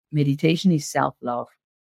meditation is self-love.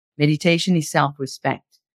 Meditation is self-respect.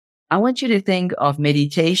 I want you to think of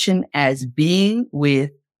meditation as being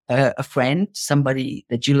with a friend, somebody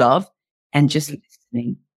that you love, and just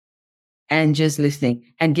listening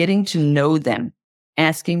and getting to know them,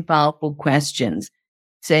 asking powerful questions,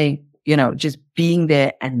 saying, just being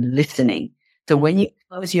there and listening. So when you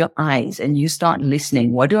close your eyes and you start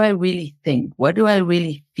listening, what do I really think? What do I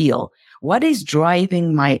really feel? What is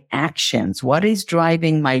driving my actions? What is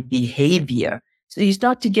driving my behavior? So you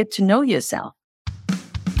start to get to know yourself.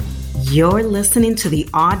 You're listening to the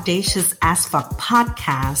Audacious as Fuck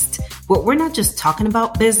podcast, where we're not just talking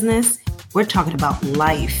about business, we're talking about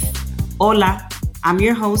life. Hola, I'm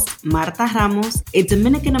your host, Marta Ramos, a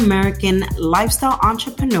Dominican-American lifestyle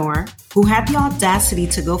entrepreneur who had the audacity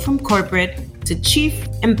to go from corporate to Chief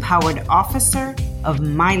Empowered Officer of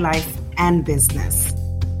my life and business.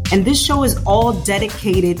 And this show is all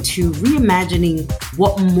dedicated to reimagining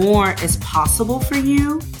what more is possible for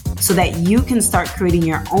you so that you can start creating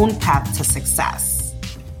your own path to success.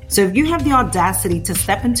 So if you have the audacity to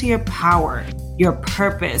step into your power, your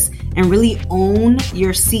purpose, and really own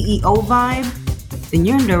your CEO vibe, then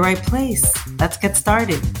you're in the right place. Let's get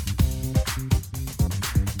started.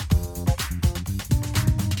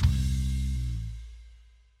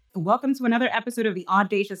 Welcome to another episode of the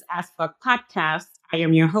Audacious as Fuck podcast. I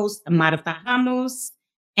am your host, Marta Ramos.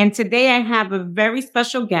 And today I have a very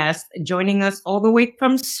special guest joining us all the way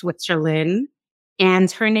from Switzerland.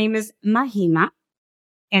 And her name is Mahima.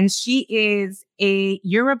 And she is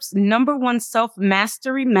Europe's #1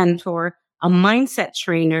 self-mastery mentor, a mindset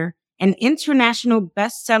trainer, an international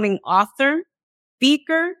best-selling author,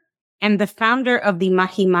 speaker, and the founder of the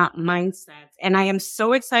Mahima mindset. And I am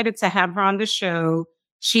so excited to have her on the show.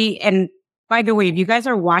 And by the way, if you guys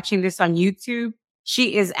are watching this on YouTube,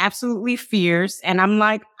 she is absolutely fierce. And I'm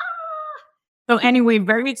like, ah. So anyway,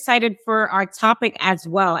 very excited for our topic as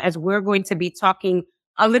well, as we're going to be talking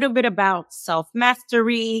a little bit about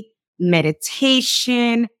self-mastery,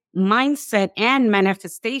 meditation, mindset, and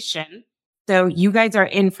manifestation. So you guys are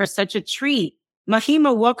in for such a treat.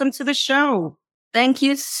 Mahima, welcome to the show. Thank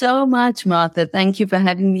you so much, Martha. Thank you for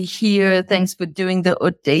having me here. Thanks for doing the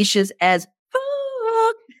Audacious as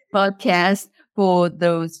Fuck podcast for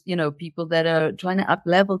those, people that are trying to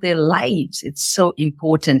up-level their lives. It's so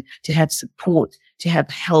important to have support, to have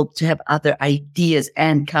help, to have other ideas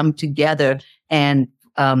and come together and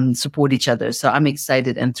support each other. So I'm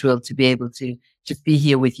excited and thrilled to be able to just be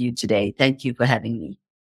here with you today. Thank you for having me.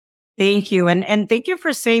 Thank you. And thank you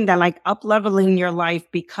for saying that, like up-leveling your life,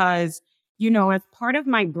 because, as part of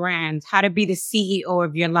my brand, how to be the CEO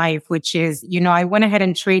of your life, which is, I went ahead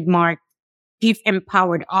and trademarked Chief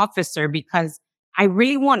Empowered Officer because I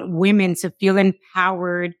really want women to feel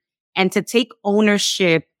empowered and to take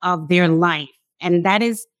ownership of their life. And that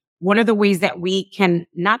is one of the ways that we can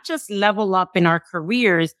not just level up in our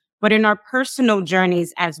careers, but in our personal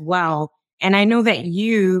journeys as well. And I know that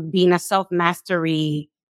you, being a self-mastery,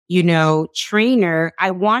 trainer,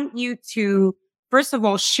 I want you to, first of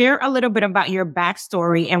all, share a little bit about your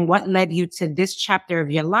backstory and what led you to this chapter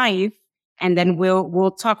of your life. And then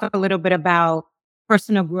we'll talk a little bit about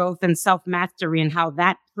personal growth and self-mastery and how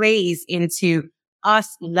that plays into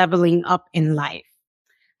us leveling up in life.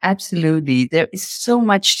 Absolutely. There is so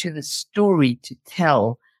much to the story to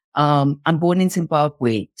tell. I'm born in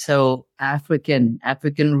Zimbabwe, so African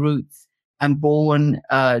roots. I'm born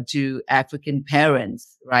to African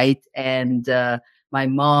parents, right? And my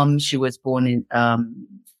mom, she was born in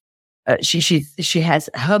she has,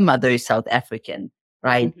 her mother is South African,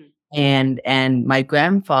 right? Mm-hmm. And my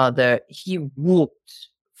grandfather, he walked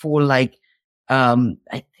for like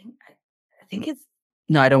I think it's,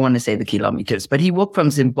 no, I don't want to say the kilometers, but he walked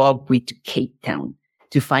from Zimbabwe to Cape Town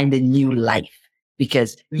to find a new life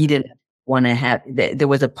because he didn't want to have, there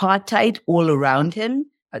was apartheid all around him.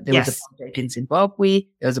 There was apartheid in Zimbabwe.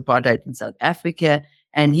 There was apartheid in South Africa.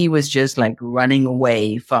 And he was just like running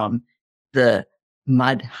away from the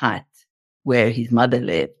mud hut where his mother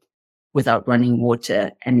lived without running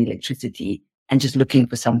water and electricity and just looking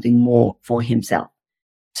for something more for himself.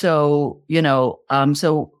 So,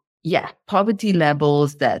 poverty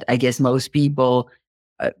levels that I guess most people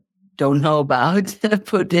don't know about.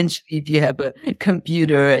 Potentially, if you have a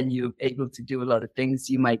computer and you're able to do a lot of things,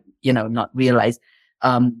 you might, not realize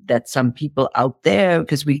that some people out there,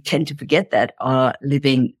 because we tend to forget that, are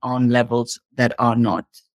living on levels that are not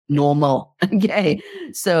normal. Okay.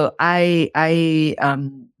 So I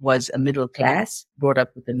was a middle class, brought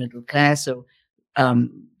up with a middle class. So,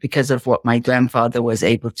 because of what my grandfather was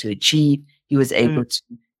able to achieve, he was able to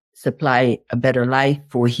supply a better life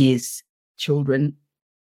for his children,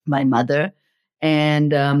 my mother.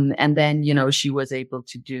 And then, she was able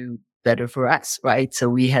to do better for us, right? So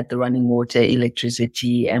we had the running water,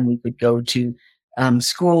 electricity, and we could go to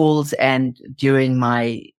schools. And during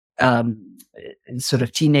my sort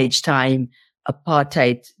of teenage time,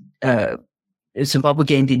 apartheid, Zimbabwe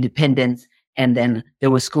gained independence. And then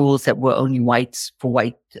there were schools that were only whites for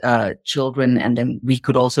white children. And then we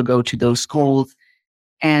could also go to those schools.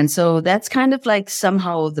 And so that's kind of like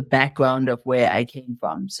somehow the background of where I came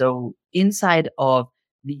from. So inside of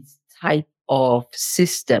these type of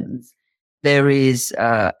systems, there is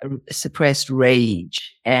suppressed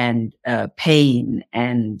rage and pain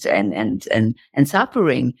and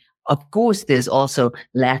suffering. Of course, there's also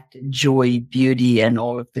lack, joy, beauty, and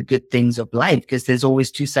all of the good things of life, because there's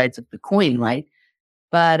always two sides of the coin, right?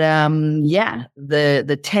 But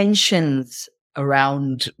the tensions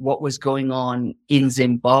around what was going on in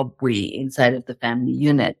Zimbabwe inside of the family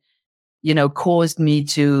unit, caused me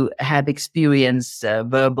to have experienced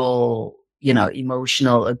verbal,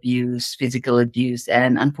 emotional abuse, physical abuse,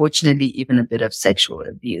 and unfortunately, even a bit of sexual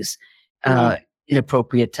abuse,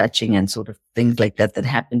 inappropriate touching and sort of things like that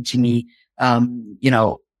happened to me,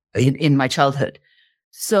 in my childhood.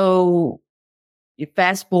 So you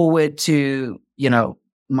fast forward to,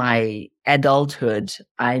 my adulthood.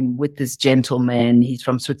 I'm with this gentleman. He's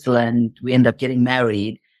from Switzerland. We end up getting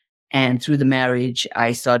married. And through the marriage,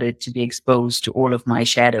 I started to be exposed to all of my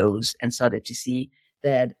shadows and started to see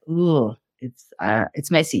that, it's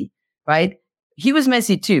messy, right? He was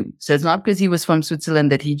messy too. So it's not because he was from Switzerland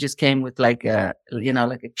that he just came with like a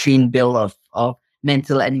clean bill of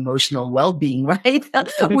mental and emotional well-being, right?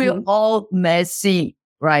 We're all messy,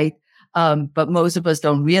 right? But most of us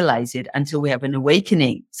don't realize it until we have an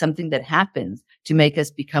awakening, something that happens to make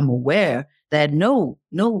us become aware that no,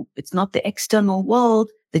 it's not the external world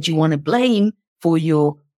that you want to blame for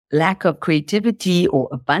your lack of creativity or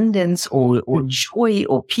abundance or joy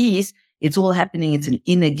or peace. It's all happening. It's an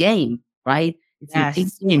inner game, right? It's an inner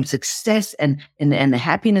game. Success and the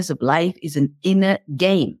happiness of life is an inner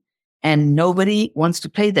game. And nobody wants to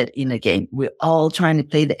play that inner game. We're all trying to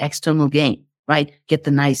play the external game, right? Get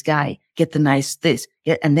the nice guy, get the nice this,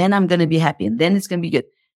 and then I'm going to be happy, and then it's going to be good.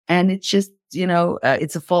 And it's just,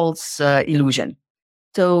 it's a false illusion.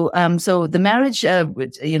 So the marriage,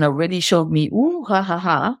 really showed me, ooh, ha, ha,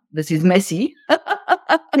 ha, this is messy.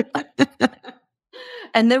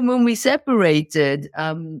 And then when we separated,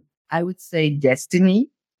 I would say destiny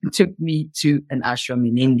took me to an ashram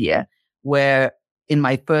in India, where in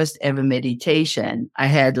my first ever meditation, I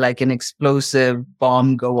had like an explosive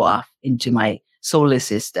bomb go off into my solar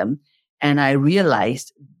system. And I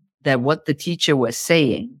realized that what the teacher was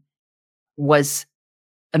saying was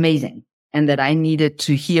amazing, and that I needed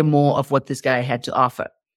to hear more of what this guy had to offer.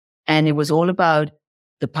 And it was all about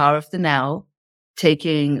the power of the now,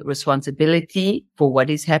 taking responsibility for what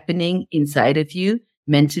is happening inside of you,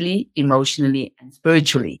 mentally, emotionally, and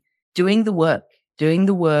spiritually, doing the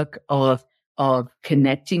work of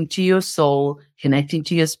connecting to your soul, connecting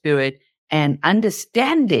to your spirit, and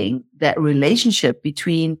understanding that relationship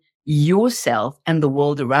between yourself and the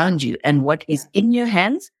world around you, and what is in your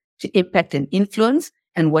hands to impact and influence,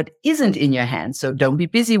 and what isn't in your hands. So don't be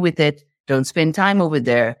busy with it. Don't spend time over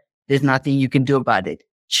there. There's nothing you can do about it.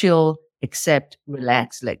 Chill, accept,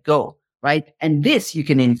 relax, let go, right? And this you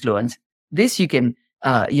can influence. This you can,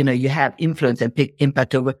 you have influence and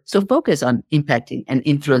impact over. So focus on impacting and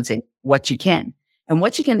influencing what you can. And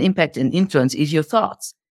what you can impact and influence is your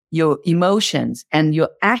thoughts, your emotions, and your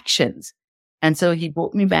actions. And so he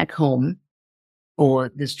brought me back home,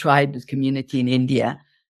 or this tribe, this community in India.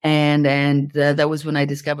 And that was when I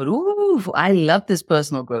discovered, ooh, I love this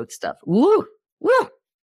personal growth stuff. Ooh,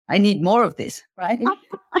 I need more of this, right?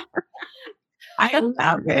 I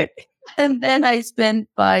love it. And then I spent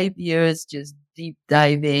 5 years just deep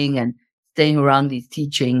diving and staying around these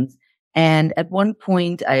teachings. And at one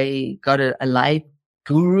point, I got a live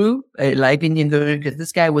guru, a live Indian guru, because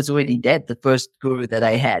this guy was already dead, the first guru that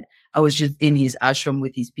I had. I was just in his ashram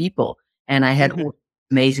with these people, and I had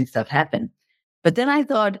amazing stuff happen. But then I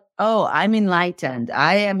thought, oh, I'm enlightened.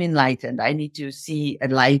 I am enlightened. I need to see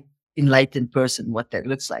a enlightened person, what that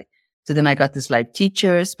looks like. So then I got this life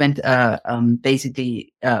teacher, spent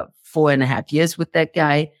basically 4.5 years with that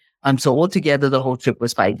guy. So altogether, the whole trip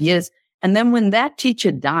was 5 years. And then when that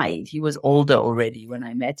teacher died, he was older already when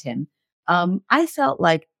I met him. I felt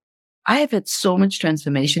like I have had so much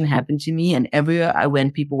transformation happen to me. And everywhere I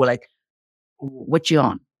went, people were like, what you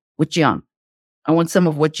on? What you on? I want some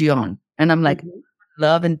of what you on. And I'm like,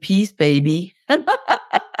 love and peace, baby.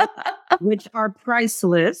 Which are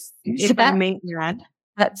priceless, if I may add.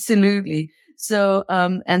 Absolutely. So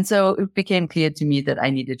it became clear to me that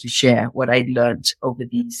I needed to share what I learned over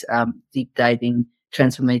these deep diving,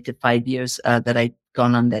 transformative 5 years that I'd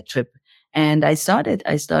gone on that trip. And I started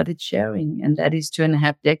sharing, and that is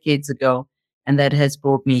 2.5 decades ago. And that has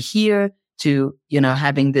brought me here to,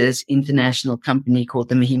 having this international company called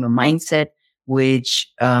the Mahima Mindset, which,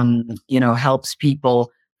 helps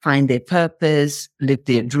people find their purpose, live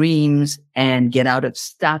their dreams, and get out of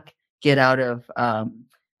stuck, get out of,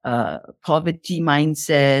 poverty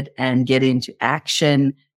mindset and get into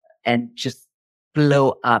action and just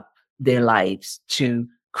blow up their lives to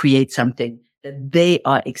create something that they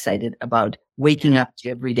are excited about waking up to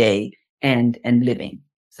every day and living.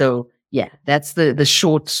 So yeah, that's the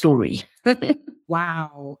short story.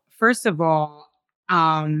 Wow. First of all,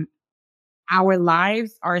 our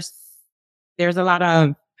lives there's a lot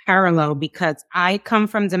of parallel because I come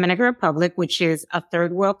from Dominican Republic, which is a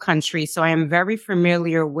third world country. So I am very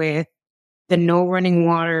familiar with the no running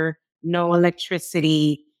water, no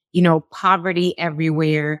electricity, poverty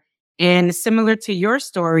everywhere. And similar to your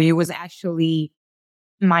story, it was actually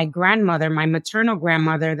my grandmother, my maternal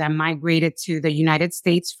grandmother, that migrated to the United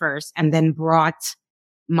States first and then brought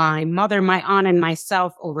my mother, my aunt, and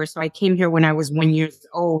myself over. So I came here when I was 1 year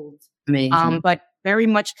old. Amazing. But very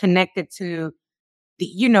much connected to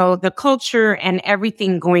the culture and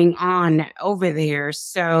everything going on over there.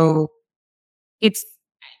 So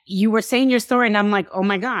you were saying your story and I'm like, oh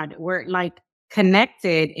my God, we're like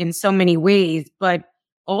connected in so many ways, but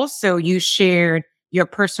also you shared your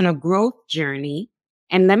personal growth journey.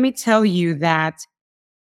 And let me tell you that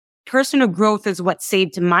personal growth is what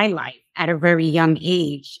saved my life at a very young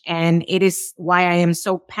age. And it is why I am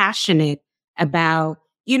so passionate about,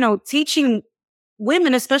 teaching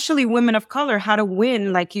women, especially women of color, how to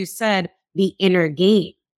win, like you said, the inner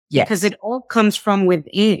game. Yes. Because it all comes from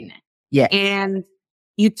within. Yeah. And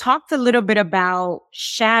you talked a little bit about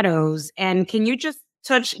shadows. And can you just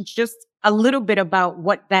touch just a little bit about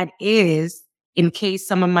what that is in case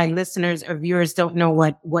some of my listeners or viewers don't know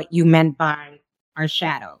what you meant by our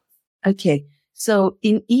shadow? Okay. So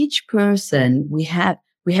in each person, we have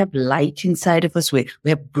light inside of us. We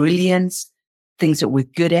have brilliance, things that we're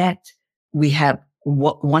good at. We have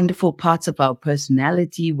wonderful parts of our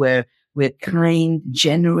personality where we're kind,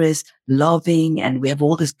 generous, loving, and we have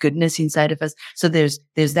all this goodness inside of us. So there's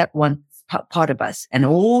that one part of us, and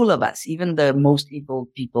all of us, even the most evil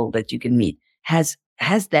people that you can meet, has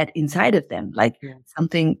that inside of them, like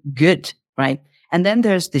something good, right? And then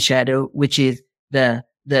there's the shadow, which is the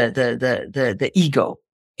ego.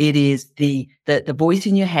 It is the voice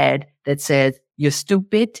in your head that says you're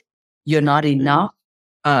stupid, you're not enough.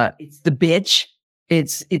 It's the bitch.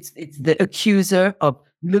 It's the accuser of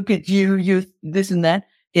look at you this and that.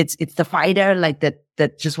 It's the fighter like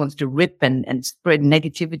that just wants to rip and spread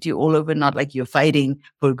negativity all over. Not like you're fighting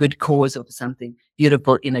for a good cause or something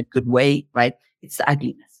beautiful in a good way, right? It's the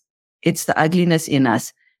ugliness. It's the ugliness in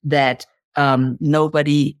us that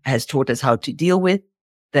nobody has taught us how to deal with.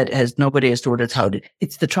 Nobody has taught us how to.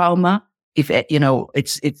 It's the trauma. It's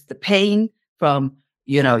the pain from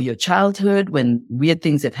your childhood when weird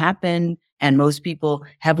things have happened, and most people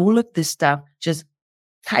have all of this stuff just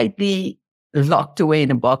tightly locked away in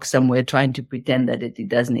a box somewhere, trying to pretend that it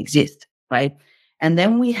doesn't exist, right? And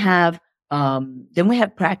then we have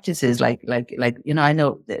practices like I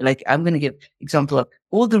know, like I'm going to give example of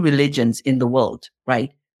all the religions in the world,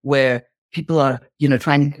 right, where people are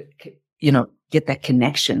trying to get that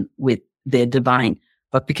connection with their divine,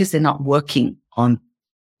 but because they're not working on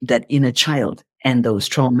that inner child and those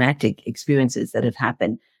traumatic experiences that have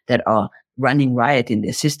happened that are running riot in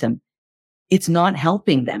their system, it's not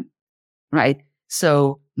helping them, right?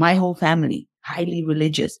 So my whole family, highly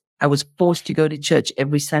religious. I was forced to go to church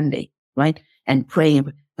every Sunday, right? And pray,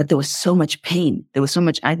 but there was so much pain. There was so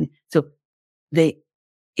much agony. So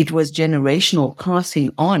it was generational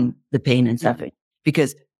passing on the pain and suffering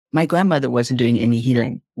because my grandmother wasn't doing any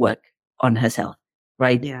healing work on herself,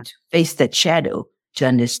 right? Yeah. To face that shadow, to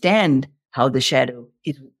understand how the shadow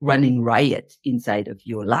is running riot inside of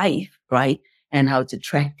your life, right? And how it's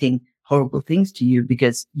attracting horrible things to you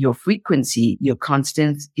because your frequency,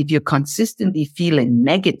 if you're consistently feeling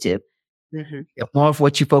negative, more of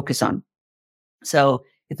what you focus on. So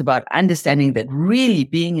it's about understanding that really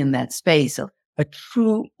being in that space of a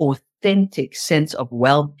true, authentic sense of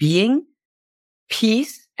well-being,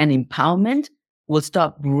 peace, and empowerment will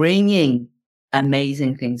start bringing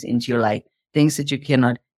amazing things into your life, things that you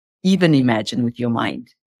cannot even imagine with your mind.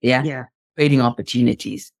 Yeah. Yeah. Creating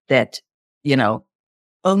opportunities that,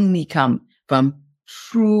 only come from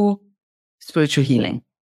true spiritual healing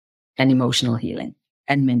and emotional healing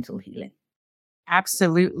and mental healing.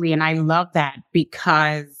 Absolutely. And I love that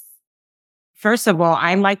because first of all,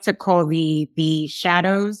 I like to call the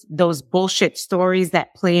shadows, those bullshit stories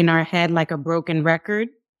that play in our head like a broken record.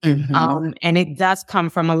 And it does come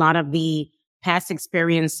from a lot of the past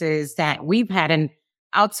experiences that we've had. And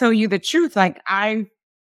I'll tell you the truth. Like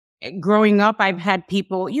growing up, I've had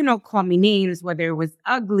people, call me names, whether it was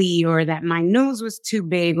ugly or that my nose was too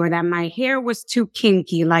big or that my hair was too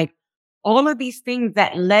kinky, like all of these things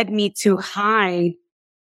that led me to hide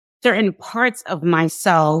certain parts of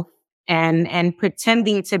myself and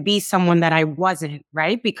pretending to be someone that I wasn't,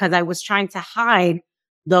 right? Because I was trying to hide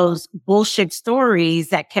those bullshit stories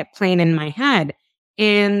that kept playing in my head.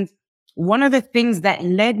 And one of the things that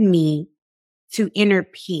led me to inner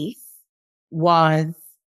peace was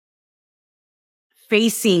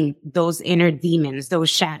facing those inner demons, those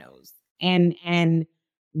shadows. And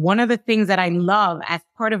one of the things that I love as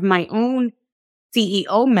part of my own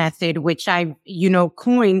CEO method, which I've,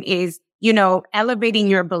 coined is, elevating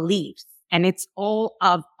your beliefs. And it's all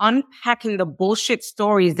of unpacking the bullshit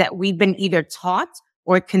stories that we've been either taught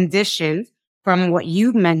or conditioned from what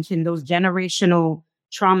you mentioned, those generational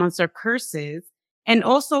traumas or curses, and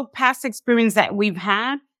also past experience that we've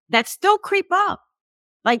had that still creep up.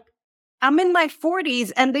 Like I'm in my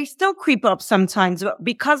 40s and they still creep up sometimes, but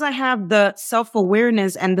because I have the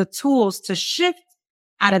self-awareness and the tools to shift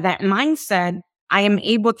out of that mindset, I am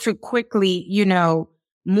able to quickly,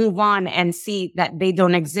 move on and see that they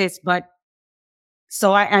don't exist. But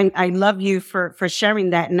so I love you for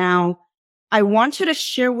sharing that. Now, I want you to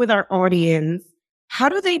share with our audience, how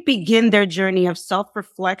do they begin their journey of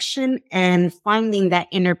self-reflection and finding that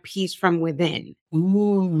inner peace from within?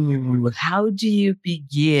 Ooh, how do you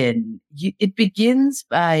begin? It begins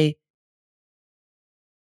by,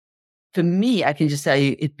 for me, I can just tell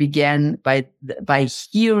you, it began by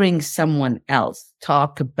hearing someone else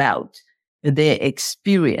talk about their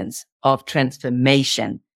experience of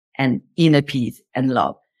transformation and inner peace and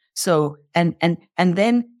love. So, and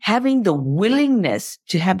then having the willingness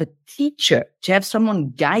to have a teacher, to have someone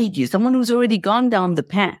guide you, someone who's already gone down the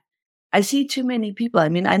path. I see too many people. I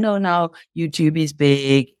mean, I know now YouTube is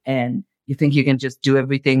big and you think you can just do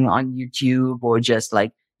everything on YouTube or just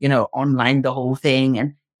like, online the whole thing.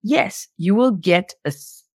 And yes, you will get a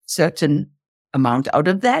certain amount out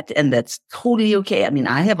of that. And that's totally okay. I mean,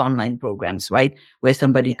 I have online programs, right? Where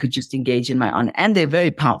somebody could just engage in and they're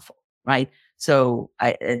very powerful, right? So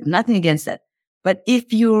nothing against that. But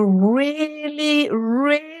if you're really,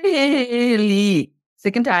 really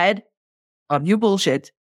sick and tired of your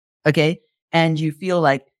bullshit, okay, and you feel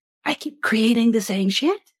like, I keep creating the same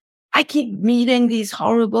shit. I keep meeting these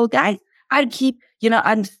horrible guys. I keep,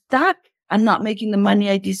 I'm stuck. I'm not making the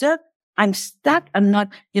money I deserve. I'm stuck. I'm not,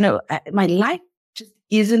 my life just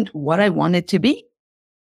isn't what I want it to be.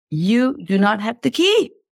 You do not have the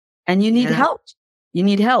key and you need help. You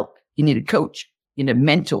need help. You need a coach. You need a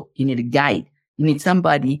mentor. You need a guide. You need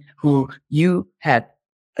somebody who you have,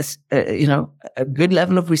 a good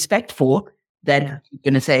level of respect for that you're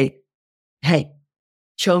going to say, hey,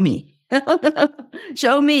 show me.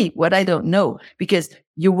 Show me what I don't know, because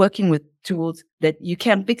you're working with tools that you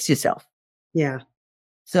can't fix yourself. Yeah.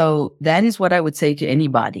 So that is what I would say to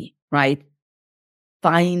anybody, right?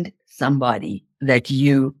 Find somebody that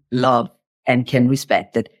you love and can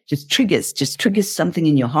respect, that just triggers something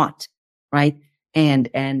in your heart, right? And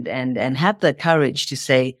have the courage to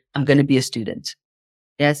say, I'm going to be a student.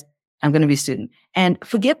 Yes, I'm going to be a student. And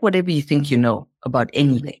forget whatever you think you know about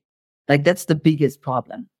anything. Like that's the biggest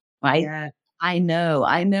problem, right? Yeah. I know,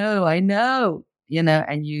 and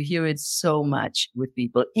you hear it so much with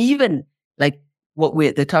people, even like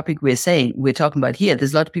the topic we're talking about here.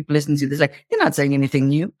 There's a lot of people listening to this, like, you're not saying anything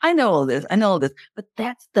new. I know all this, but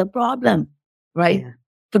that's the problem, right? Yeah.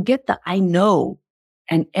 Forget the I know.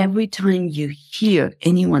 And every time you hear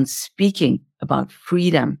anyone speaking about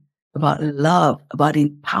freedom, about love, about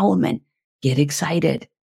empowerment, get excited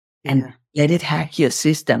and let it hack your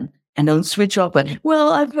system. And don't switch off. But,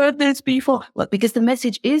 well, I've heard this before. Well, because the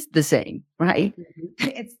message is the same, right? Mm-hmm.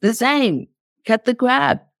 It's the same. Cut the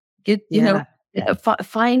crap.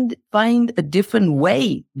 Find a different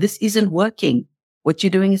way. This isn't working. What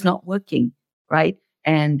you're doing is not working, right?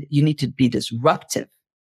 And you need to be disruptive,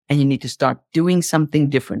 and you need to start doing something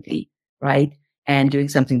differently, right? And doing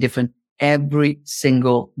something different every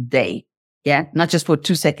single day. Yeah. Not just for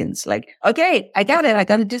 2 seconds. Like, okay, I got it. I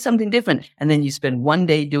got to do something different. And then you spend one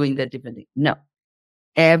day doing that different thing. No,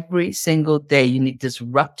 every single day you need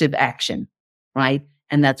disruptive action, right?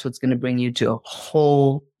 And that's what's going to bring you to a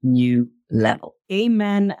whole new level.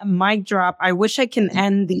 Amen. Mic drop. I wish I can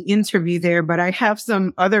end the interview there, but I have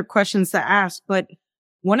some other questions to ask. But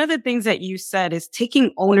one of the things that you said is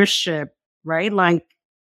taking ownership, right? Like,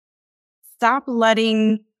 stop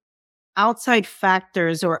letting outside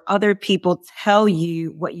factors or other people tell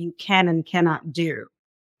you what you can and cannot do.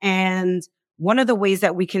 And one of the ways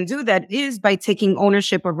that we can do that is by taking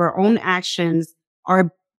ownership of our own actions,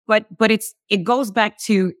 but it goes back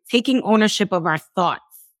to taking ownership of our thoughts,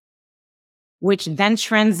 which then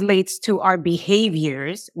translates to our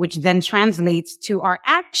behaviors, which then translates to our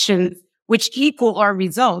actions, which equal our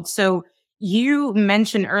results. So you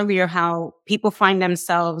mentioned earlier how people find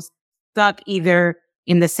themselves stuck either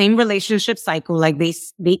in the same relationship cycle, like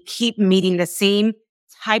they keep meeting the same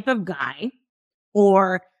type of guy,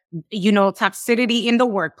 or, toxicity in the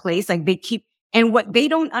workplace, like and what they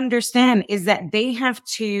don't understand is that they have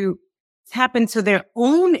to tap into their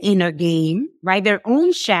own inner game, right? Their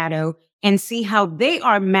own shadow, and see how they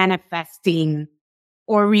are manifesting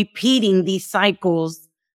or repeating these cycles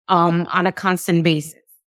on a constant basis.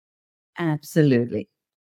 Absolutely.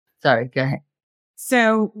 Sorry, go ahead.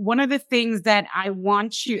 So one of the things that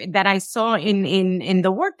I saw in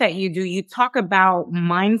the work that you do, you talk about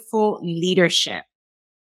mindful leadership.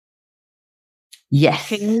 Yes.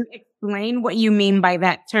 Can you explain what you mean by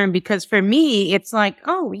that term? Because for me, it's like,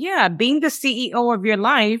 oh yeah, being the CEO of your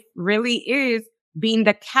life really is being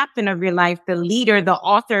the captain of your life, the leader, the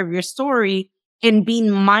author of your story, and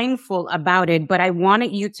being mindful about it. But I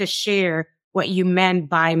wanted you to share what you meant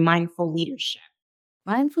by mindful leadership.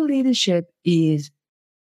 Mindful leadership is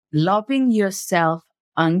loving yourself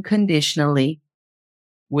unconditionally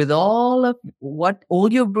with all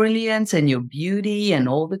your brilliance and your beauty and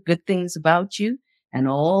all the good things about you and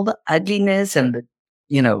all the ugliness and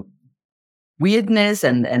the, weirdness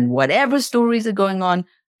and whatever stories are going on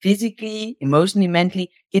physically, emotionally, mentally.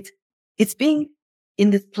 It's being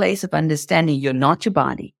in this place of understanding you're not your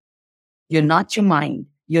body. You're not your mind.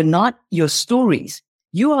 You're not your stories.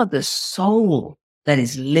 You are the soul that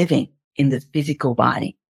is living in the physical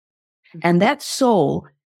body. And that soul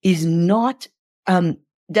is not,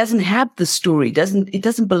 doesn't have the story, it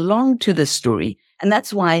doesn't belong to the story. And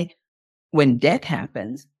that's why when death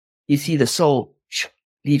happens, you see the soul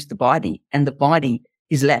leaves the body and the body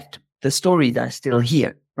is left. The stories are still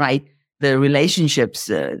here, right? The relationships,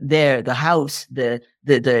 there, the house, the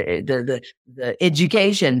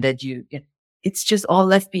education it's just all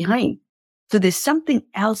left behind. So there's something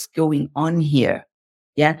else going on here.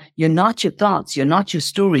 Yeah. You're not your thoughts. You're not your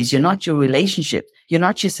stories. You're not your relationships. You're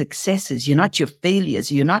not your successes. You're not your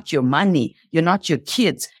failures. You're not your money. You're not your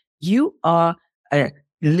kids. You are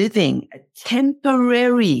living a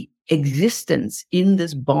temporary existence in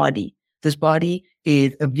this body. This body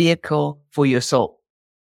is a vehicle for your soul.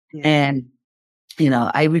 Yeah. And,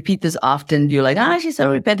 I repeat this often. You're like, she's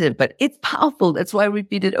so repetitive, but it's powerful. That's why I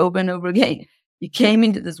repeat it over and over again. You came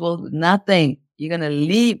into this world with nothing. You're going to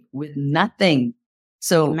leave with nothing.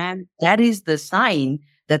 So that is the sign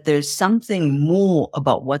that there's something more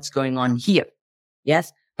about what's going on here.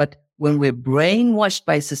 Yes. But when we're brainwashed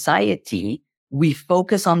by society, we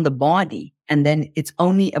focus on the body and then it's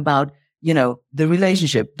only about, the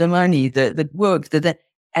relationship, the money, the work,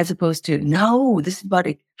 as opposed to, no, this is about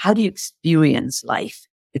how do you experience life?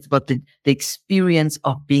 It's about the experience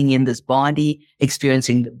of being in this body,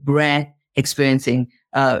 experiencing the breath, experiencing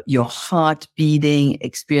your heart beating,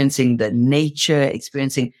 experiencing the nature,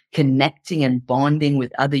 experiencing connecting and bonding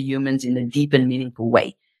with other humans in a deep and meaningful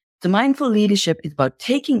way. The mindful leadership is about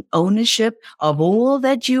taking ownership of all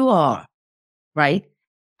that you are, right?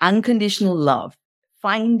 Unconditional love,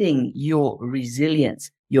 finding your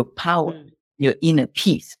resilience, your power, your inner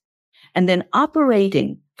peace, and then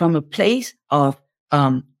operating from a place of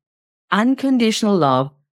unconditional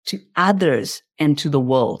love to others and to the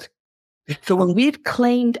world. So when we've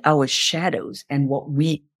claimed our shadows and what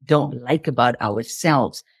we don't like about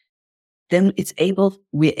ourselves, then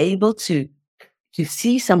we're able to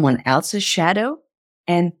see someone else's shadow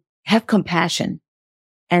and have compassion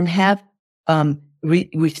and have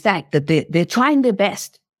respect that they're trying their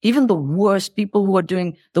best. Even the worst people who are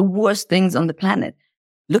doing the worst things on the planet.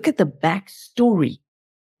 Look at the backstory.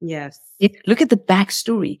 Yes. Look at the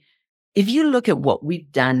backstory. If you look at what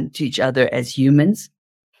we've done to each other as humans,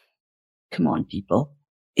 come on, people.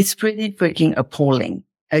 It's pretty freaking appalling.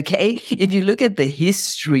 Okay. If you look at the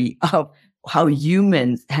history of how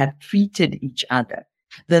humans have treated each other,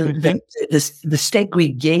 the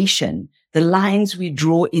segregation, the lines we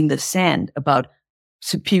draw in the sand about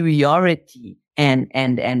superiority and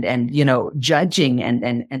judging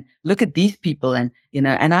and look at these people and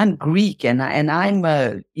I'm Greek and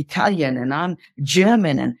I'm Italian and I'm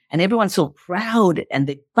German and everyone's so proud and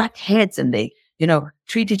they butt heads and they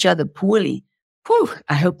treat each other poorly. Whew,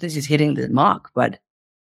 I hope this is hitting the mark, but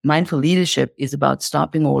mindful leadership is about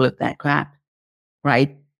stopping all of that crap,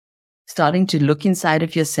 right? Starting to look inside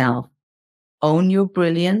of yourself, own your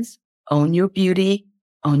brilliance, own your beauty,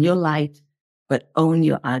 own your light, but own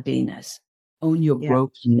your ugliness, own your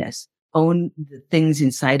brokenness, own the things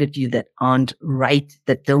inside of you that aren't right,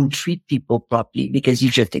 that don't treat people properly because you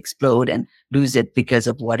just explode and lose it because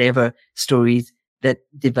of whatever stories that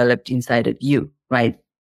developed inside of you, right?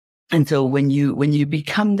 And so when you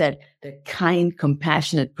become that kind,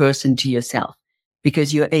 compassionate person to yourself,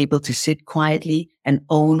 because you're able to sit quietly and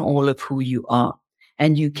own all of who you are,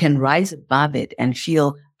 and you can rise above it and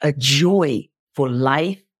feel a joy for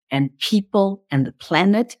life and people and the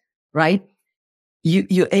planet, right?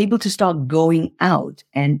 You're able to start going out,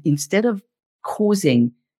 and instead of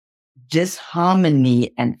causing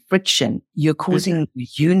disharmony and friction, you're causing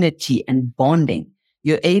unity and bonding.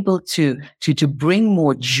 You're able to bring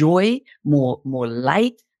more joy, more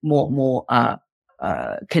light, more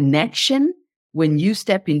connection. When you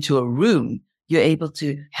step into a room, you're able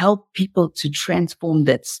to help people to transform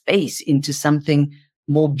that space into something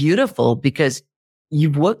more beautiful because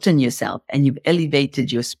you've worked on yourself and you've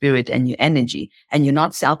elevated your spirit and your energy, and you're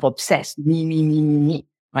not self-obsessed. Me,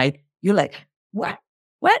 right? You're like, what?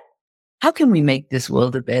 How can we make this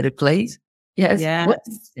world a better place? Yes. What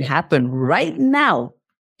needs to happen right now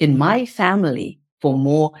in my family for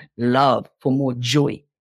more love, for more joy?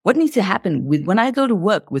 What needs to happen when I go to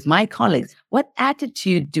work with my colleagues? What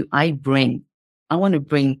attitude do I bring? I want to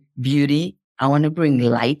bring beauty. I want to bring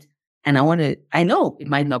light. And I know it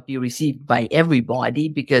might not be received by everybody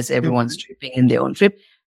because everyone's tripping in their own trip,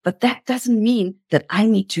 but that doesn't mean that I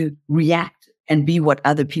need to react and be what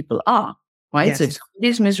other people are, right? Yes. So if somebody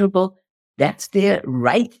is miserable, that's their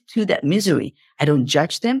right to that misery. I don't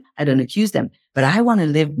judge them. I don't accuse them, but I want to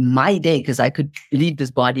live my day because I could leave this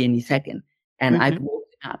body any second. And I've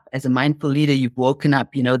woken up as a mindful leader. You've woken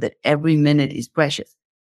up, you know, that every minute is precious.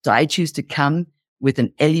 So I choose to come with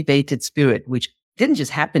an elevated spirit, which didn't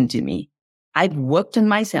just happen to me. I've worked on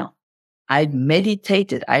myself. I've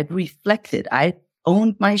meditated. I've reflected. I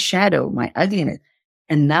owned my shadow, my ugliness.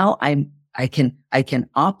 And now I can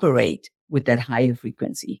operate with that higher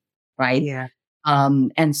frequency. Right. Yeah.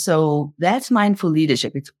 And so that's mindful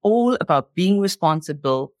leadership. It's all about being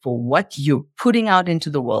responsible for what you're putting out into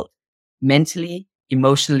the world, mentally,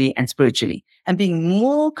 emotionally, and spiritually, and being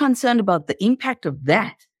more concerned about the impact of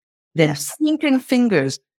that than sinking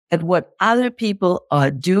fingers at what other people are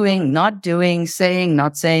doing, not doing, saying,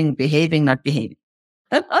 not saying, behaving, not behaving.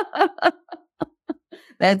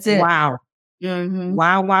 That's it. Wow.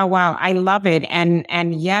 Wow. I love it.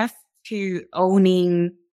 And yes, to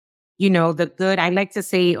owning, you know, the good. I like to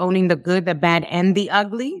say owning the good, the bad, and the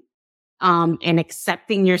ugly, and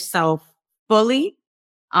accepting yourself fully,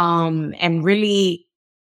 and really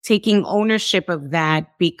taking ownership of that.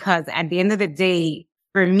 Because at the end of the day,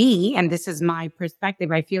 for me, and this is my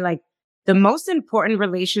perspective, I feel like the most important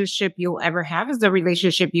relationship you'll ever have is the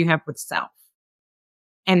relationship you have with self.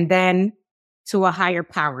 And then to a higher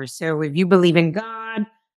power. So if you believe in God,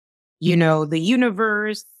 you know, the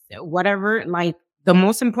universe, whatever, like, the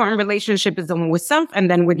most important relationship is the one with self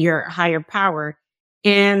and then with your higher power.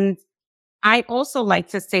 And I also like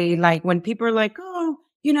to say, like, when people are like, oh,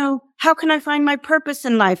 you know, how can I find my purpose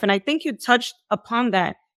in life? And I think you touched upon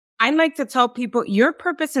that. I like to tell people your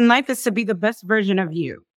purpose in life is to be the best version of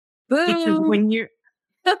you. Boom. Because when you're,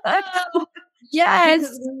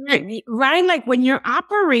 yes, right? Like when you're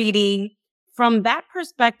operating from that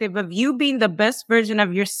perspective of you being the best version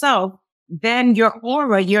of yourself, then your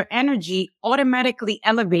aura, your energy automatically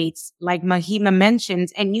elevates, like Mahima mentioned,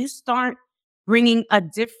 and you start bringing a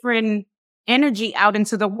different energy out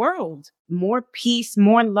into the world. More peace,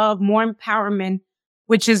 more love, more empowerment,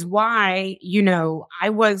 which is why, you know, I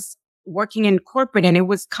was working in corporate and it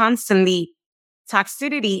was constantly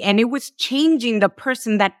toxicity and it was changing the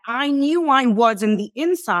person that I knew I was in the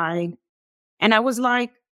inside. And I was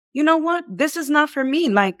like, you know what? This is not for me.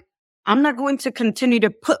 Like, I'm not going to continue to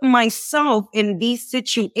put myself in these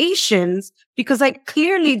situations because I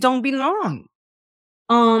clearly don't belong.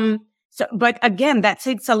 But again, that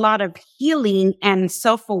takes a lot of healing and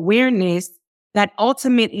self-awareness that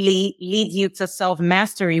ultimately leads you to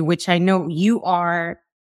self-mastery, which I know you are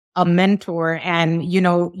a mentor and, you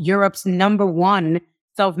know, Europe's #1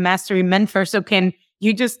 self-mastery mentor. So can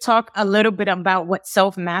you just talk a little bit about what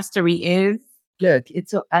self-mastery is? Look,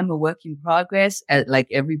 I'm a work in progress, like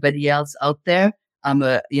everybody else out there. I'm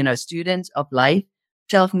a, student of life.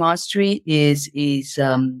 Self-mastery is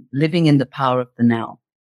living in the power of the now.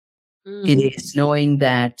 It is knowing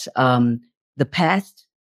that the past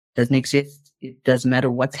doesn't exist. It doesn't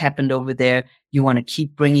matter what's happened over there. You want to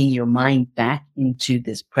keep bringing your mind back into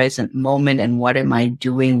this present moment. And what am I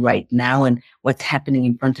doing right now? And what's happening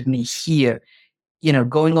in front of me here?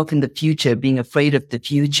 Going off in the future, being afraid of the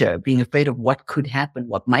future, being afraid of what could happen,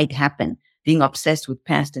 what might happen, being obsessed with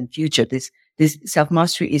past and future. This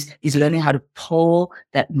self-mastery is learning how to pull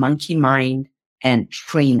that monkey mind and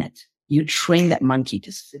train it. You train that monkey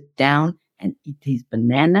to sit down and eat his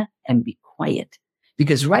banana and be quiet.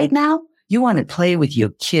 Because right now, you want to play with your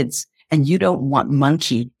kids and you don't want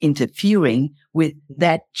monkey interfering with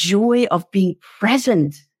that joy of being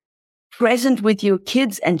present with your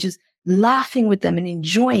kids and just laughing with them and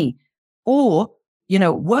enjoying. Or,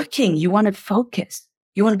 working, you want to focus.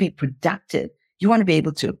 You want to be productive. You want to be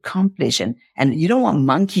able to accomplish and you don't want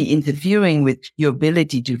monkey interfering with your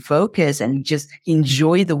ability to focus and just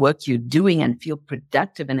enjoy the work you're doing and feel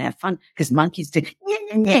productive and have fun. Because monkeys say,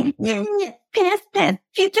 past,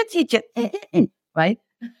 future teacher, right?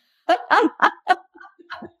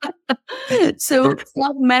 So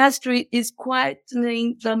self-mastery is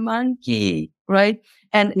quietening the monkey, right?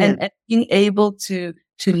 And being able to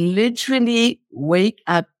literally wake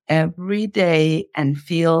up every day and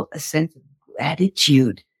feel a sense of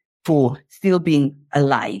gratitude for still being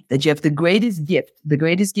alive, that you have the greatest gift. The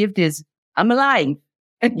greatest gift is I'm alive.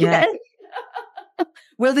 Yeah.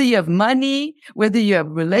 Whether you have money, whether you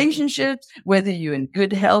have relationships, whether you're in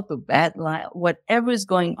good health or bad life, whatever is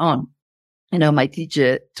going on. My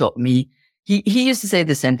teacher taught me, he used to say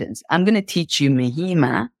the sentence, I'm going to teach you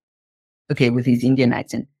Mahima, okay, with his Indian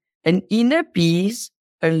accent, an inner peace,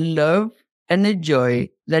 a love and a joy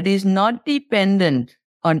that is not dependent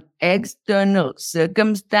on external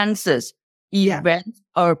circumstances, events,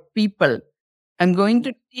 or people. I'm going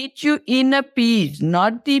to teach you inner peace,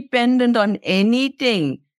 not dependent on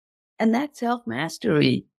anything. And that's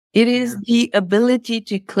self-mastery. It is the ability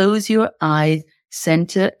to close your eyes,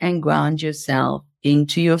 center and ground yourself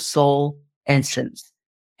into your soul essence.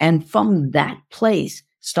 And from that place,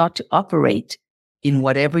 start to operate in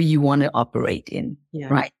whatever you want to operate in,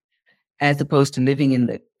 right? As opposed to living in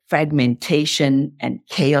the fragmentation and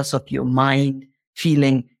chaos of your mind,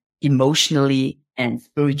 feeling emotionally and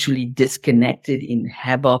spiritually disconnected in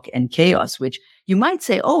havoc and chaos, which you might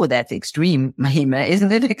say, oh, that's extreme, Mahima.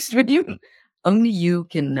 Isn't it extreme? Only you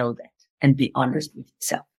can know that and be honest with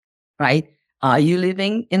yourself, right? Are you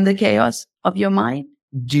living in the chaos of your mind?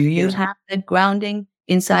 Do you have that grounding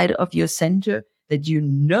inside of your center that you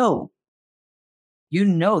know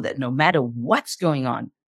that no matter what's going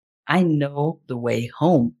on, I know the way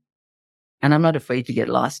home. And I'm not afraid to get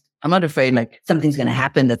lost. I'm not afraid like something's going to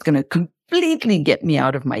happen that's going to completely get me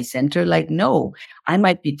out of my center. Like, no, I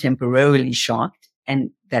might be temporarily shocked. And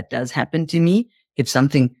that does happen to me. If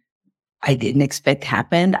something I didn't expect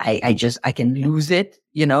happened, I can lose it,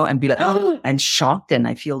 and be like, oh, I'm shocked and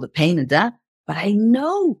I feel the pain and that. But I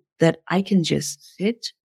know that I can just sit,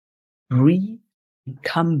 breathe, and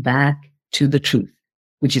come back to the truth,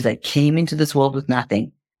 which is I came into this world with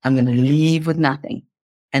nothing. I'm going to leave with nothing.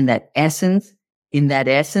 And in that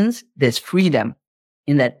essence, there's freedom.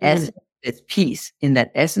 In that essence, there's peace. In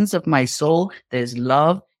that essence of my soul, there's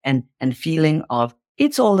love and feeling of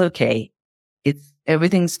it's all okay.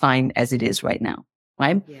 Everything's fine as it is right now,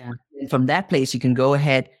 right? Yeah. And from that place, you can go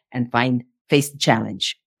ahead and face the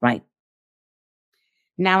challenge, right?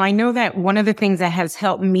 Now, I know that one of the things that has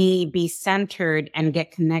helped me be centered and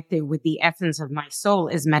get connected with the essence of my soul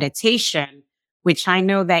is meditation, which I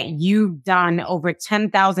know that you've done over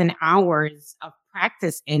 10,000 hours of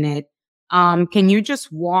practice in it. Can you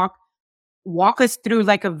just walk us through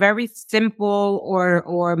like a very simple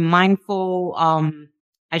or mindful,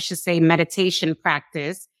 I should say, meditation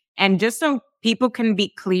practice? And just so people can be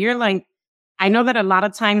clear, like, I know that a lot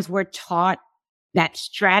of times we're taught that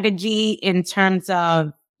strategy in terms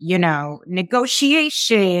of,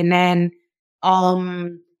 negotiation and,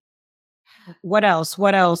 what else?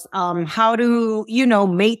 How to,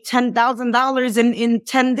 make $10,000 in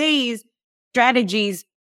 10 days, strategies.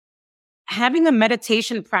 Having a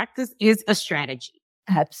meditation practice is a strategy.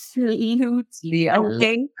 Absolutely.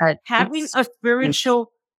 Okay. Having a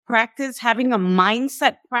spiritual practice, having a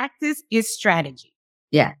mindset practice is strategy.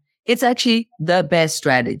 Yeah. It's actually the best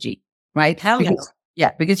strategy, right?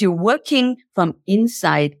 Because you're working from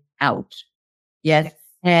inside out. Yes.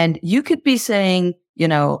 And you could be saying,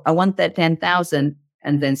 I want that 10,000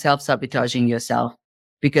 and then self-sabotaging yourself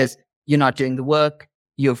because you're not doing the work.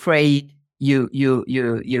 You're afraid. You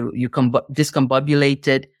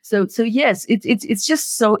discombobulated. So yes, it's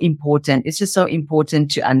just so important. It's just so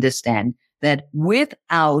important to understand that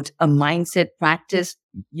without a mindset practice,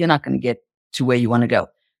 you're not going to get to where you want to go.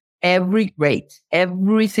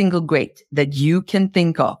 every single great that you can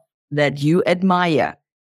think of, that you admire,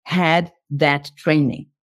 had that training.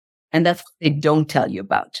 And that's what they don't tell you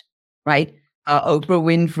about, right? Oprah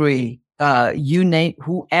Winfrey, you name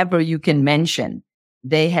whoever you can mention,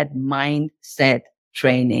 they had mindset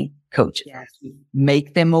training coaches. Yes.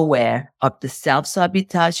 Make them aware of the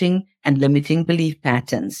self-sabotaging and limiting belief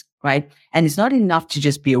patterns, right? And it's not enough to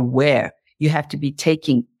just be aware. You have to be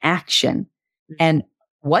taking action. And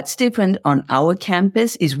what's different on our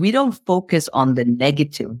campus is we don't focus on the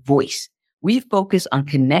negative voice. We focus on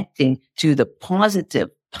connecting to the positive,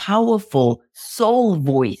 powerful soul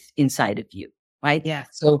voice inside of you, right? Yes.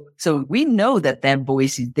 So we know that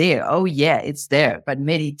voice is there. Oh yeah, it's there. But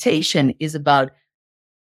meditation is about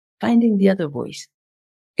finding the other voice.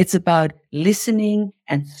 It's about listening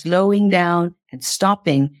and slowing down and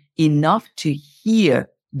stopping enough to hear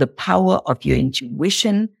the power of your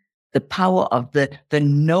intuition, the power of the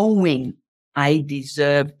knowing I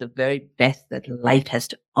deserve the very best that life has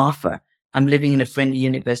to offer. I'm living in a friendly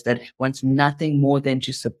universe that wants nothing more than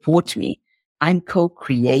to support me. I'm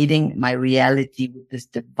co-creating my reality with this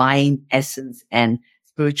divine essence and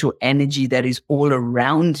spiritual energy that is all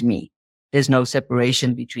around me. There's no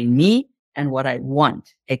separation between me and what I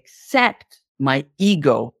want, except my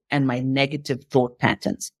ego and my negative thought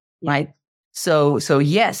patterns, right? So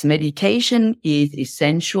yes, meditation is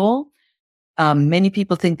essential. Many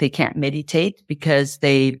people think they can't meditate because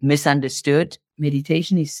they misunderstood.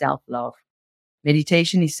 Meditation is self-love.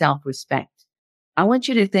 Meditation is self-respect. I want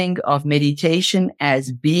you to think of meditation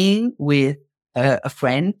as being with a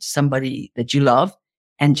friend, somebody that you love,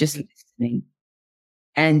 and just listening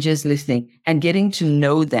and getting to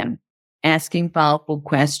know them, asking powerful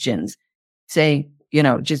questions, saying,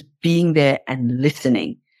 just being there and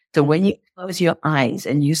listening. So when you close your eyes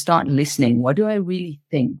and you start listening, what do I really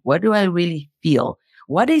think? What do I really feel?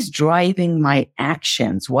 What is driving my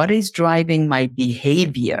actions? What is driving my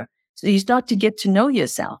behavior? So you start to get to know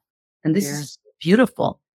yourself. And this is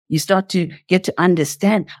beautiful. You start to get to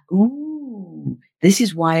understand, ooh, this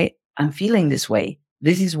is why I'm feeling this way.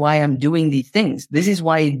 This is why I'm doing these things. This is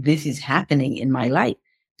why this is happening in my life.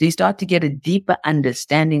 So you start to get a deeper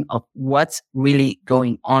understanding of what's really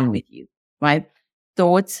going on with you, right?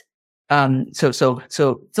 Thoughts,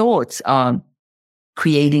 so thoughts are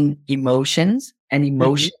creating emotions, and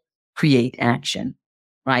emotions create action,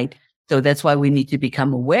 right? So that's why we need to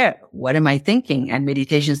become aware. What am I thinking? And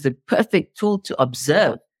meditation is the perfect tool to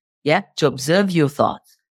observe. Yeah. To observe your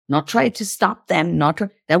thoughts, not try to stop them.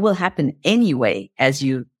 That will happen anyway. As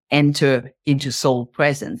you enter into soul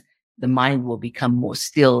presence, the mind will become more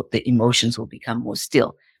still. The emotions will become more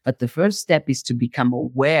still. But the first step is to become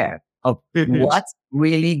aware of what's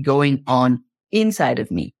really going on inside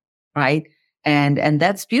of me. Right. And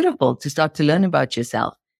that's beautiful to start to learn about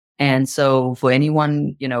yourself. And so for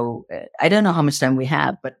anyone, I don't know how much time we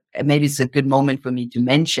have, but maybe it's a good moment for me to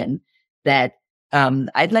mention that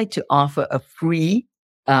I'd like to offer a free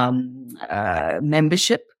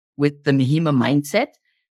membership with the Mahima Mindset,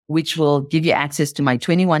 which will give you access to my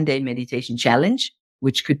 21-day meditation challenge,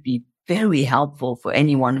 which could be very helpful for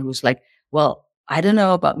anyone who's like, well, I don't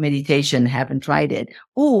know about meditation, haven't tried it.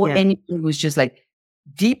 Or anyone who's just like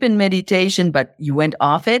deep in meditation, but you went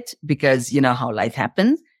off it because you know how life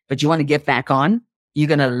happens, but you want to get back on. You're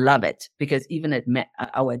going to love it because even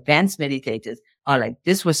our advanced meditators are like,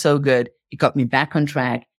 this was so good. It got me back on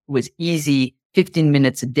track. It was easy, 15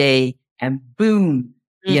 minutes a day, and boom,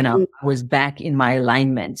 I was back in my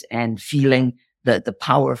alignment and feeling the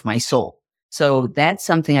power of my soul. So that's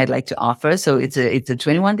something I'd like to offer. So it's a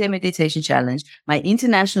 21-day meditation challenge, my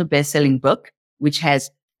international best-selling book, which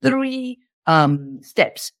has 3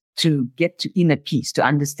 steps to get to inner peace, to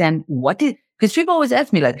understand what is, because people always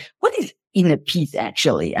ask me like, what is inner peace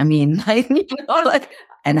actually? I mean,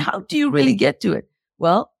 and how do you really get to it?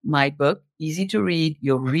 Well, my book, easy to read.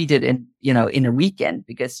 You'll read it in a weekend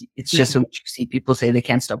because it's just so much. You see people say they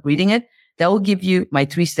can't stop reading it. That will give you my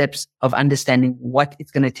 3 steps of understanding what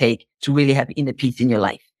it's going to take to really have inner peace in your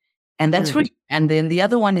life. And that's free. And then the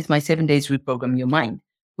other one is my 7 days reprogram your mind.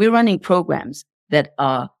 We're running programs that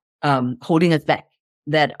are holding us back,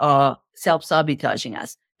 that are self-sabotaging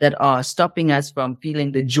us, that are stopping us from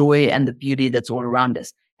feeling the joy and the beauty that's all around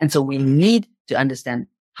us. And so we need to understand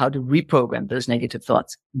how to reprogram those negative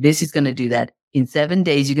thoughts. This is going to do that. In 7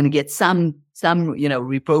 days, you're going to get some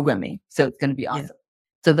reprogramming. So it's going to be awesome. Yeah.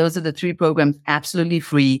 So those are the 3 programs, absolutely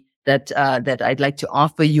free, that I'd like to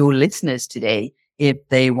offer your listeners today if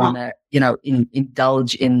they want to,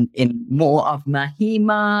 indulge in more of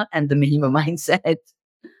Mahima and the Mahima mindset.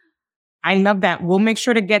 I love that. We'll make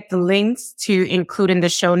sure to get the links to include in the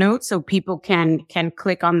show notes so people can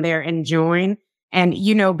click on there and join. And,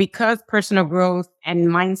 because personal growth and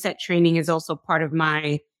mindset training is also part of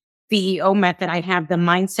my CEO method, I have the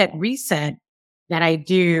mindset reset that I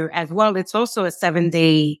do as well. It's also a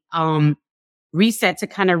 7-day reset to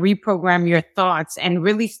kind of reprogram your thoughts and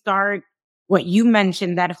really start what you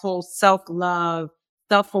mentioned, that whole self-love,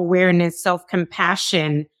 self-awareness,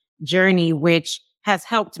 self-compassion journey, which has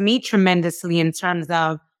helped me tremendously in terms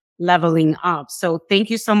of leveling up. So thank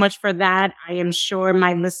you so much for that. I am sure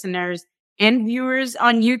my listeners and viewers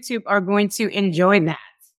on YouTube are going to enjoy that.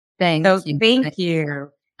 Thank you. Thank you.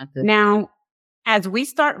 Now, as we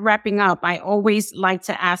start wrapping up, I always like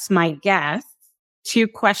to ask my guests 2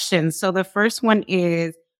 questions. So the first one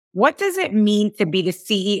is, what does it mean to be the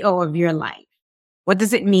CEO of your life? What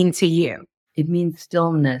does it mean to you? It means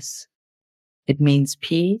stillness. It means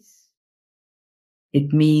peace.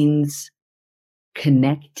 It means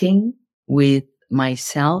connecting with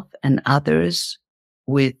myself and others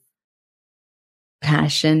with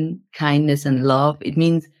passion, kindness, and love. It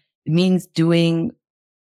means doing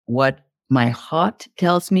what my heart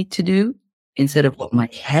tells me to do instead of what my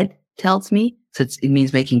head tells me. So it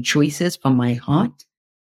means making choices from my heart.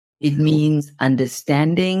 It means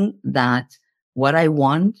understanding that what I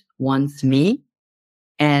want wants me,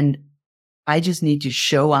 and I just need to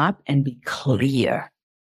show up and be clear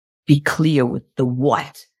with the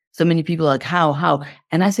what. So many people are like, how?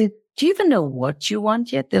 And I said, do you even know what you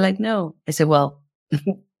want yet? They're like, no. I said, well,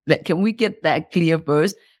 can we get that clear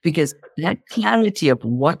first? Because that clarity of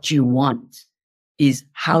what you want is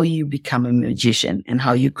how you become a magician and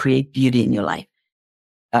how you create beauty in your life.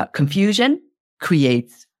 Confusion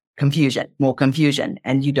creates confusion, more confusion,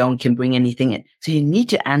 and you can bring anything in. So you need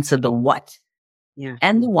to answer the what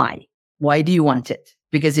and the why. Why do you want it?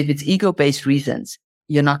 Because if it's ego-based reasons,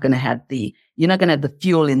 you're not going to have the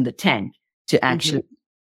fuel in the tank to actually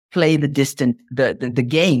play the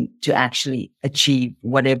game to actually achieve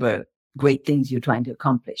whatever great things you're trying to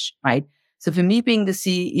accomplish, right? So for me, being the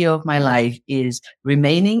CEO of my life is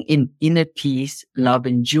remaining in inner peace, love,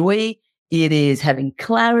 and joy. It is having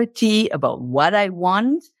clarity about what I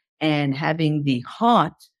want and having the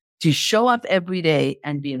heart to show up every day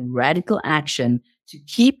and be in radical action to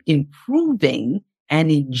keep improving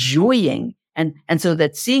and enjoying. And so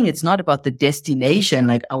that seeing, it's not about the destination,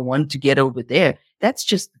 like I want to get over there. That's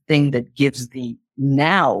just the thing that gives the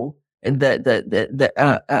now a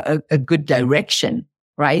good direction,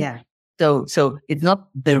 right? Yeah. So it's not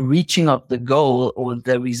the reaching of the goal or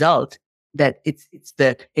the result, that it's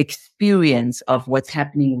the experience of what's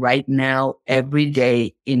happening right now, every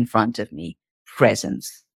day in front of me.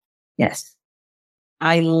 Presence. Yes.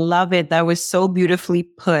 I love it. That was so beautifully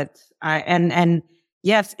put. And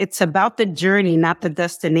yes, it's about the journey, not the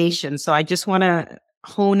destination. So I just want to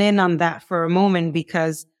hone in on that for a moment,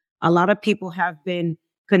 because a lot of people have been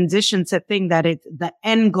conditioned to think that it's the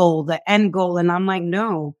end goal. And I'm like,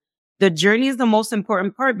 no, the journey is the most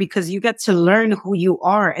important part, because you get to learn who you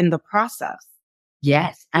are in the process.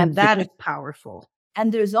 Yes. And that is powerful.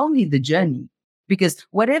 And there's only the journey, because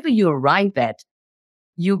whatever you arrive at,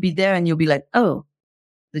 you'll be there and you'll be like, oh,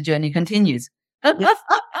 the journey continues. And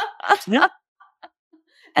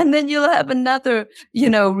then you'll have another,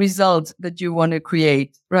 result that you want to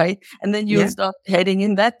create, right? And then you'll start heading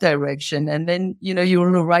in that direction. And then,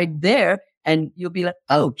 you'll arrive there and you'll be like,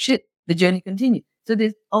 oh shit, the journey continues. So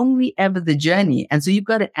there's only ever the journey. And so you've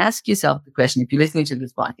got to ask yourself the question, if you're listening to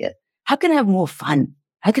this podcast, how can I have more fun?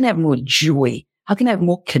 How can I have more joy? How can I have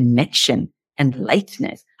more connection and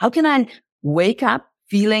lightness? How can I wake up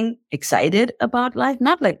feeling excited about life?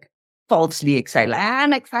 Not like falsely excited. Like,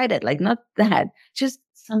 I'm excited. Like, not that. Just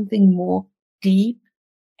something more deep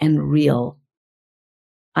and real.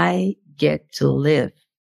 I get to live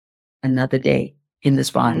another day in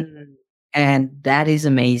this body. And that is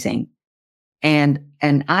amazing. And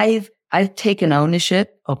I've taken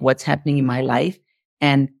ownership of what's happening in my life.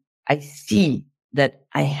 And I see that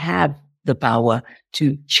I have the power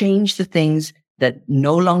to change the things that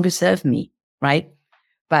no longer serve me. Right.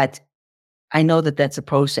 But I know that that's a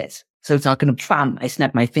process. So it's not going to, I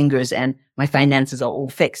snap my fingers and my finances are all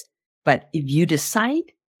fixed. But if you decide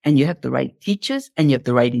and you have the right teachers and you have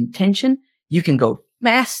the right intention, you can go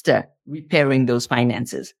faster repairing those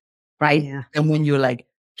finances, right? Yeah. And when you're like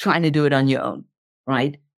trying to do it on your own,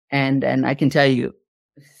 right? And I can tell you,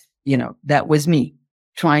 that was me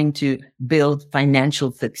trying to build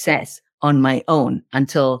financial success on my own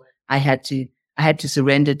until I had to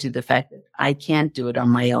surrender to the fact that I can't do it on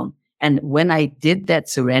my own. And when I did that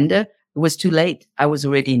surrender, it was too late. I was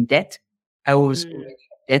already in debt. I was already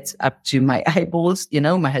debts up to my eyeballs.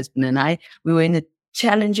 My husband and I, we were in a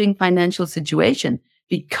challenging financial situation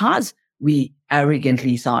because we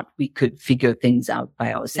arrogantly thought we could figure things out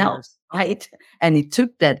by ourselves, right? And it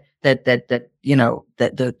took that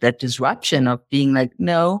disruption of being like,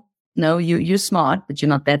 no, you're smart, but you're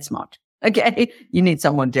not that smart. Okay. You need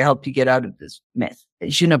someone to help you get out of this mess.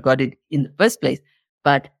 You shouldn't have got it in the first place.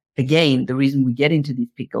 But again, the reason we get into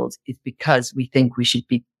these pickles is because we think we should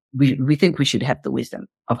have the wisdom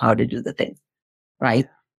of how to do the thing. Right.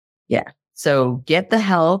 Yeah. So get the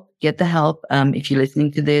help. If you're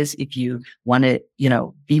listening to this, if you want to,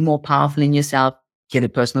 be more powerful in yourself, get a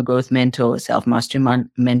personal growth mentor, a self-mastery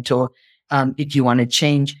mentor. If you want to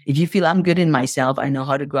change, if you feel I'm good in myself, I know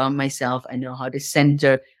how to ground myself. I know how to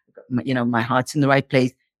center, my heart's in the right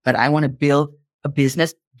place, but I want to build a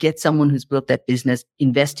business, get someone who's built that business,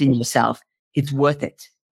 invest in yourself. It's worth it,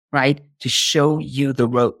 right? To show you the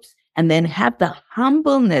ropes, and then have the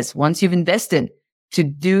humbleness once you've invested to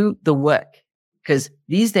do the work. Because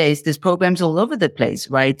these days there's programs all over the place,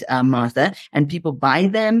 right, Martha? And people buy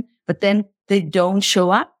them, but then they don't show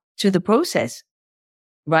up to the process,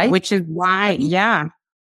 right? Which is why,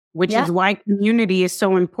 is why community is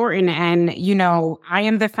so important. And, I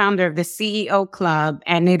am the founder of the CEO Club,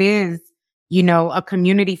 and it is, a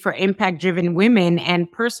community for impact-driven women,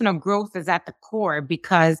 and personal growth is at the core,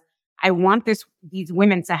 because I want these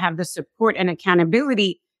women to have the support and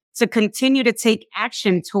accountability to continue to take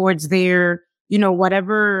action towards their,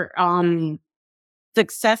 whatever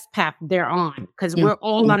success path they're on. Because we're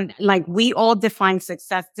all on, we all define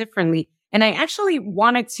success differently. And I actually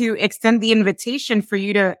wanted to extend the invitation for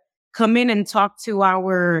you to come in and talk to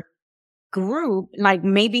our group,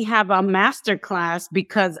 maybe have a master class,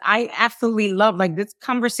 because I absolutely love, this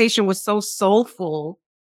conversation was so soulful.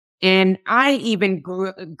 And I even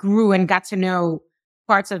grew and got to know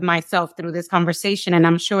parts of myself through this conversation. And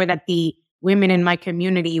I'm sure that the women in my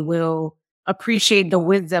community will appreciate the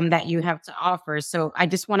wisdom that you have to offer. So I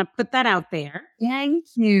just want to put that out there. Thank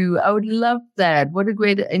you. I would love that. What a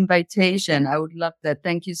great invitation. I would love that.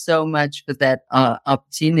 Thank you so much for that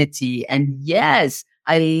opportunity. And yes,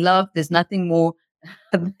 I love, there's nothing more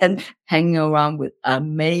than hanging around with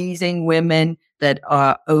amazing women that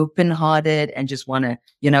are open-hearted and just want to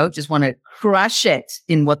crush it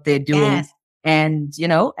in what they're doing. Yes. And,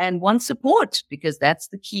 and want support, because that's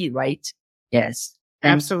the key, right? Yes.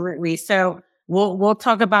 Absolutely. So we'll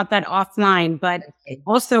talk about that offline, but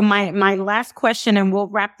also my last question, and we'll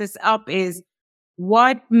wrap this up, is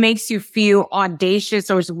what makes you feel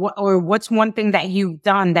audacious, or what's one thing that you've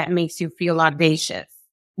done that makes you feel audacious?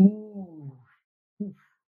 Ooh.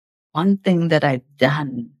 One thing that I've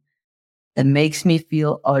done that makes me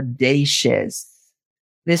feel audacious.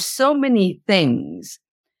 There's so many things,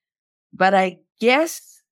 but I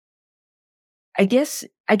guess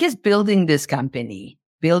building this company,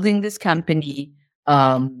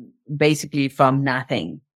 basically from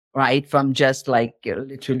nothing, right? From just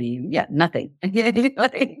literally, nothing.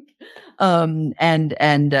 And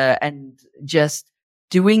just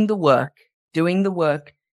doing the work,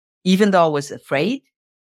 even though I was afraid,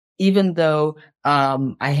 even though,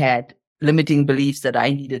 I had limiting beliefs that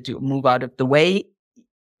I needed to move out of the way,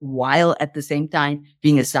 while at the same time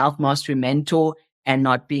being a self-mastery mentor and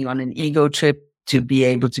not being on an ego trip, to be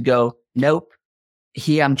able to go, nope,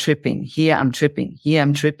 here I'm tripping.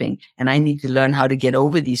 And I need to learn how to get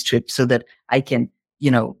over these trips so that I can,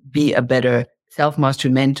 be a better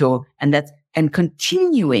self-mastery mentor, and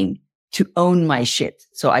continuing to own my shit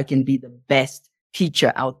so I can be the best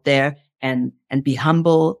teacher out there, and be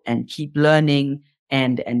humble and keep learning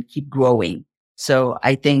and keep growing. So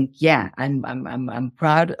I think, I'm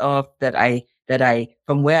proud of that I,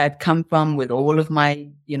 from where I've come from with all of my,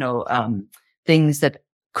 things that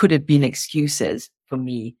could have been excuses for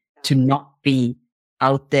me to not be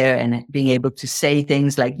out there, and being able to say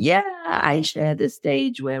things like, I share the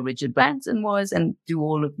stage where Richard Branson was, and do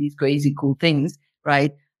all of these crazy cool things.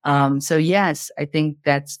 Right. So yes, I think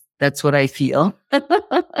that's what I feel.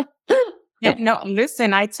 Yeah, no,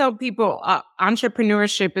 listen, I tell people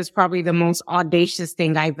entrepreneurship is probably the most audacious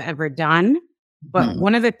thing I've ever done. But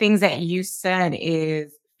one of the things that you said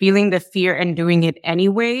is feeling the fear and doing it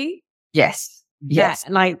anyway. Yes. That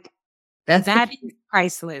is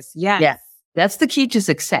priceless. Yes. Yeah. That's the key to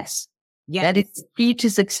success. Yes. That is the key to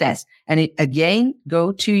success. And again,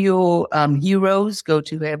 go to your heroes, go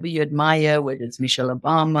to whoever you admire, whether it's Michelle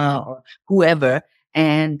Obama or whoever.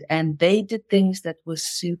 And they did things that were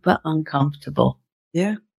super uncomfortable.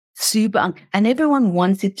 Yeah. And everyone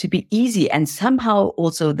wants it to be easy. And somehow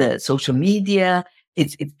also the social media,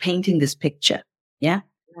 it's painting this picture. Yeah.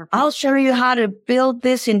 I'll show you how to build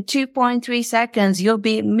this in 2.3 seconds. You'll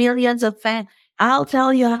be millions of fans. I'll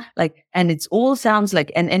tell you and it all sounds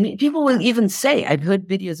like, and people will even say, I've heard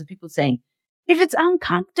videos of people saying, if it's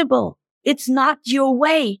uncomfortable, it's not your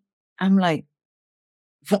way. I'm like,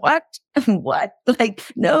 what? What?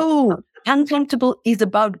 No, uncomfortable is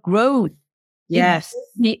about growth. Yes.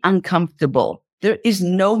 Be uncomfortable. There is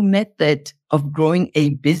no method of growing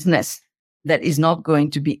a business that is not going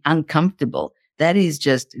to be uncomfortable. That is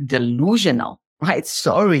just delusional, right?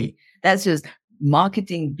 Sorry. That's just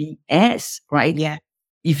marketing BS, right? Yeah.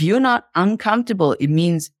 If you're not uncomfortable, it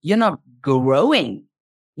means you're not growing.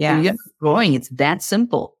 Yeah. You're not growing. It's that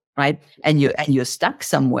simple, right? And you're stuck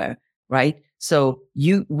somewhere, right? So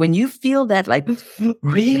when you feel that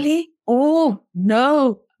really? Oh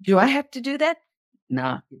no, do I have to do that?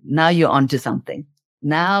 No, now you're onto something.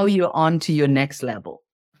 Now you're on to your next level.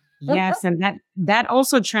 Yes. And that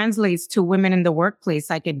also translates to women in the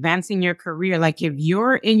workplace, advancing your career. If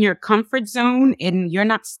you're in your comfort zone and you're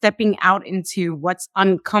not stepping out into what's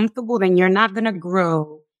uncomfortable, then you're not going to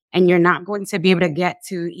grow and you're not going to be able to get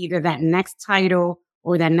to either that next title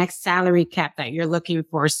or that next salary cap that you're looking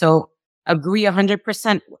for. So agree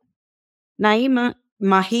 100%. Mahima,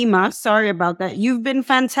 sorry about that. You've been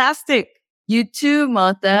fantastic. You too,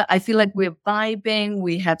 Martha. I feel like we're vibing.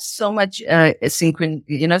 We have so much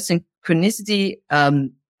synchronicity.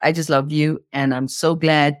 I just love you, and I'm so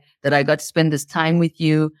glad that I got to spend this time with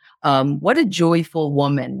you. What a joyful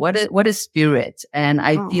woman! What a spirit! And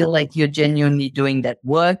I feel like you're genuinely doing that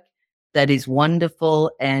work that is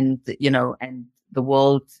wonderful, and and the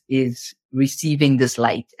world is receiving this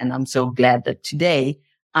light. And I'm so glad that today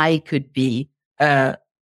I could be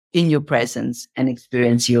in your presence and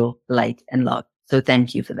experience your light and love. So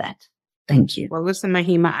thank you for that. Thank you. Well, listen,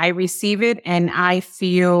 Mahima, I receive it and I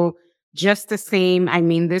feel just the same. I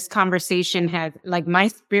mean, this conversation has my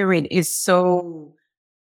spirit is so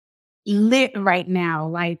lit right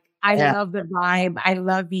now. I love the vibe. I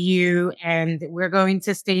love you, and we're going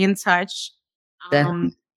to stay in touch.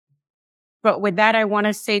 But with that, I want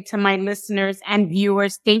to say to my listeners and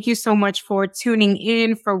viewers, thank you so much for tuning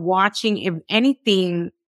in, for watching. If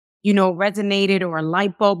anything, resonated or a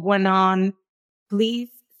light bulb went on, please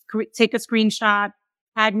take a screenshot,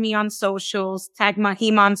 tag me on socials, tag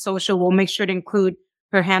Mahima on social. We'll make sure to include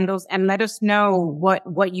her handles and let us know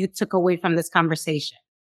what you took away from this conversation.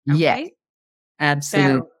 Okay? Yes,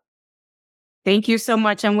 absolutely. So, thank you so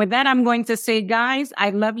much. And with that, I'm going to say, guys,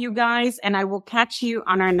 I love you guys, and I will catch you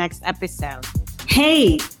on our next episode.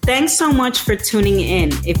 Hey, thanks so much for tuning in.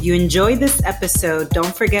 If you enjoyed this episode,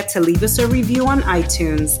 don't forget to leave us a review on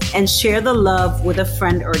iTunes and share the love with a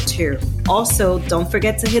friend or two. Also, don't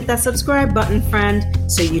forget to hit that subscribe button,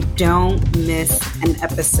 friend, so you don't miss an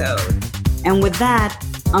episode. And with that,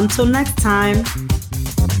 until next time,